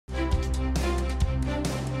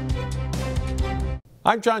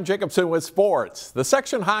I'm John Jacobson with sports. The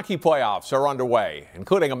section hockey playoffs are underway,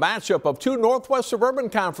 including a matchup of two Northwest Suburban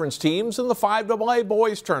Conference teams in the 5AA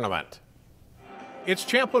boys tournament. It's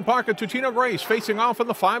Champlin Park and Totino-Grace facing off in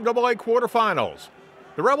the 5AA quarterfinals.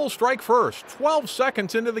 The Rebels strike first, 12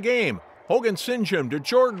 seconds into the game. Hogan Sinjem to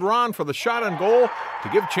Jordan Ron for the shot on goal to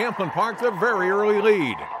give Champlin Park their very early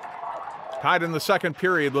lead. Tied in the second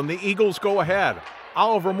period when the Eagles go ahead.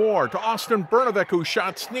 Oliver Moore to Austin Bernovic, whose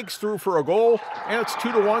shot sneaks through for a goal, and it's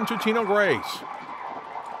 2-1 Totino-Grace.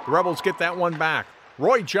 The Rebels get that one back.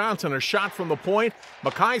 Roy Johnson, a shot from the point.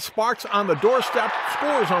 Mackay Sparks on the doorstep,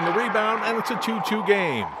 scores on the rebound, and it's a 2-2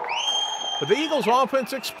 game. But the Eagles'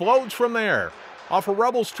 offense explodes from there. Off a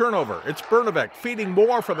Rebels turnover, it's Bernovic feeding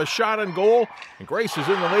Moore for the shot and goal, and Grace is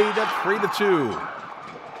in the lead at 3-2.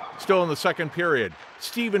 Still in the second period,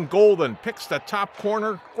 Stephen Golden picks the top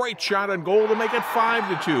corner. Great shot and goal to make it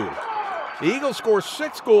 5-2. The Eagles score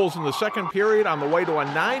 6 goals in the second period on the way to a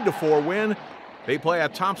 9-4 win. They play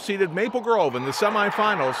at top-seeded Maple Grove in the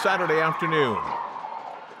semifinals Saturday afternoon.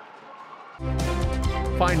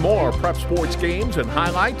 Find more prep sports games and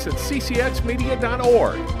highlights at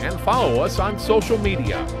ccxmedia.org and follow us on social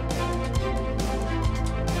media.